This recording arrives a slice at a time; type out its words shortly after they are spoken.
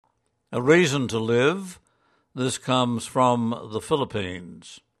A reason to live. This comes from the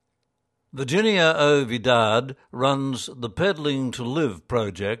Philippines. Virginia O. Vidal runs the Peddling to Live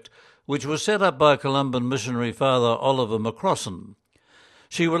project, which was set up by Columban missionary Father Oliver McCrossan.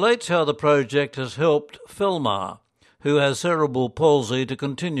 She relates how the project has helped Felmar, who has cerebral palsy, to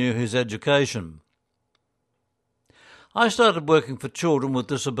continue his education. I started working for children with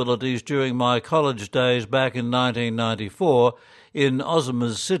disabilities during my college days back in 1994 in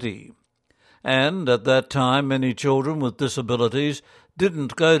Ozimas City. And at that time many children with disabilities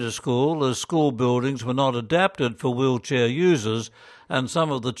didn't go to school as school buildings were not adapted for wheelchair users, and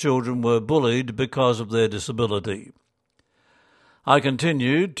some of the children were bullied because of their disability. I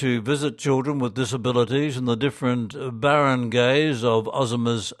continued to visit children with disabilities in the different barangays of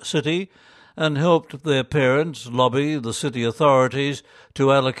Ozimas City and helped their parents lobby the city authorities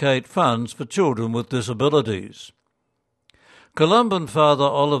to allocate funds for children with disabilities. Columban Father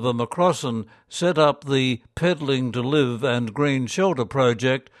Oliver McCrossan set up the Peddling to Live and Green Shelter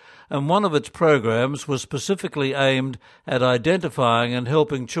project, and one of its programs was specifically aimed at identifying and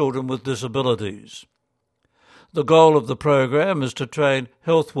helping children with disabilities. The goal of the program is to train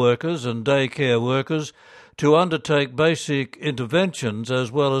health workers and daycare workers to undertake basic interventions,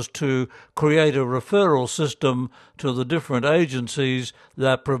 as well as to create a referral system to the different agencies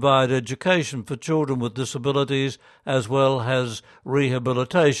that provide education for children with disabilities, as well as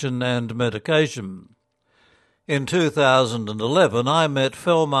rehabilitation and medication. In 2011, I met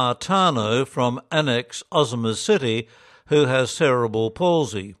Felmar Tano from Annex Ozimas City, who has cerebral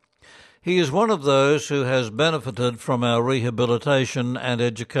palsy. He is one of those who has benefited from our rehabilitation and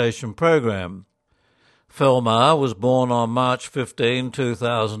education program. Felmar was born on March 15,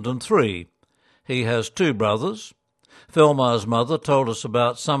 2003. He has two brothers. Felmar's mother told us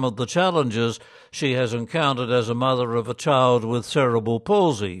about some of the challenges she has encountered as a mother of a child with cerebral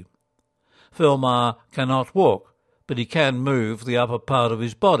palsy. Felmar cannot walk, but he can move the upper part of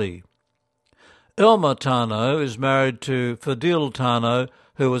his body. Elma Tano is married to Fadil Tano,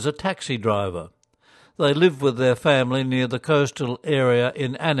 who is a taxi driver. They live with their family near the coastal area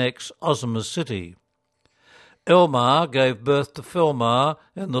in Annex Ozimas City. Elmar gave birth to Felmar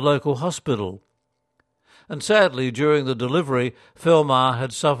in the local hospital. And sadly, during the delivery, Felmar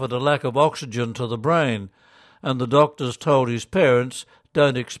had suffered a lack of oxygen to the brain, and the doctors told his parents,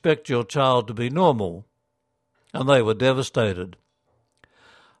 "Don't expect your child to be normal." And they were devastated.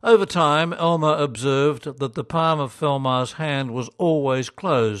 Over time, Elma observed that the palm of Felmar's hand was always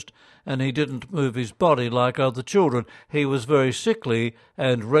closed, and he didn't move his body like other children. He was very sickly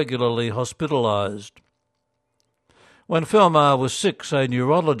and regularly hospitalized. When Felmar was 6, a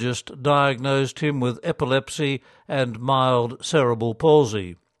neurologist diagnosed him with epilepsy and mild cerebral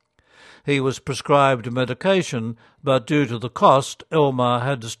palsy. He was prescribed medication, but due to the cost, Elmar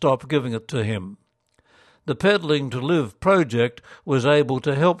had to stop giving it to him. The Peddling to Live project was able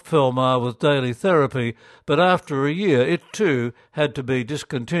to help Felmar with daily therapy, but after a year it too had to be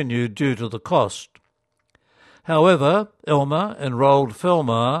discontinued due to the cost. However, Elma enrolled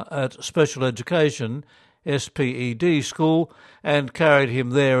Felmar at special education SPED school and carried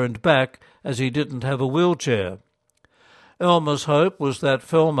him there and back as he didn't have a wheelchair. Elma's hope was that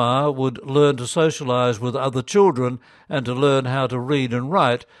Felmar would learn to socialize with other children and to learn how to read and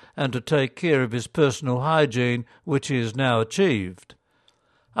write and to take care of his personal hygiene, which he has now achieved.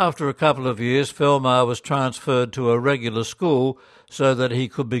 After a couple of years, Felmar was transferred to a regular school so that he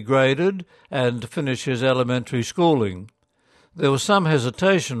could be graded and finish his elementary schooling. There was some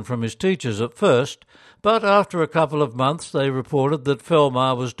hesitation from his teachers at first, but after a couple of months they reported that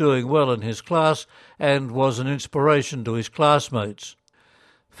Felmar was doing well in his class and was an inspiration to his classmates.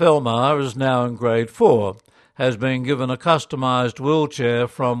 Felmar is now in grade 4, has been given a customised wheelchair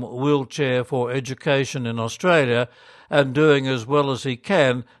from Wheelchair for Education in Australia, and doing as well as he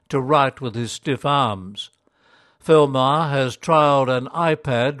can to write with his stiff arms. Felmar has trialled an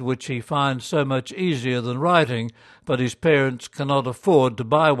iPad, which he finds so much easier than writing, but his parents cannot afford to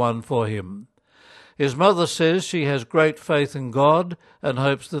buy one for him. His mother says she has great faith in God and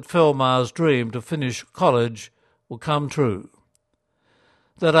hopes that Felmar's dream to finish college will come true.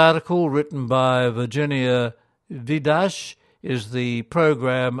 That article, written by Virginia Vidash, is the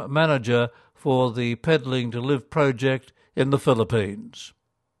program manager for the Peddling to Live project in the Philippines.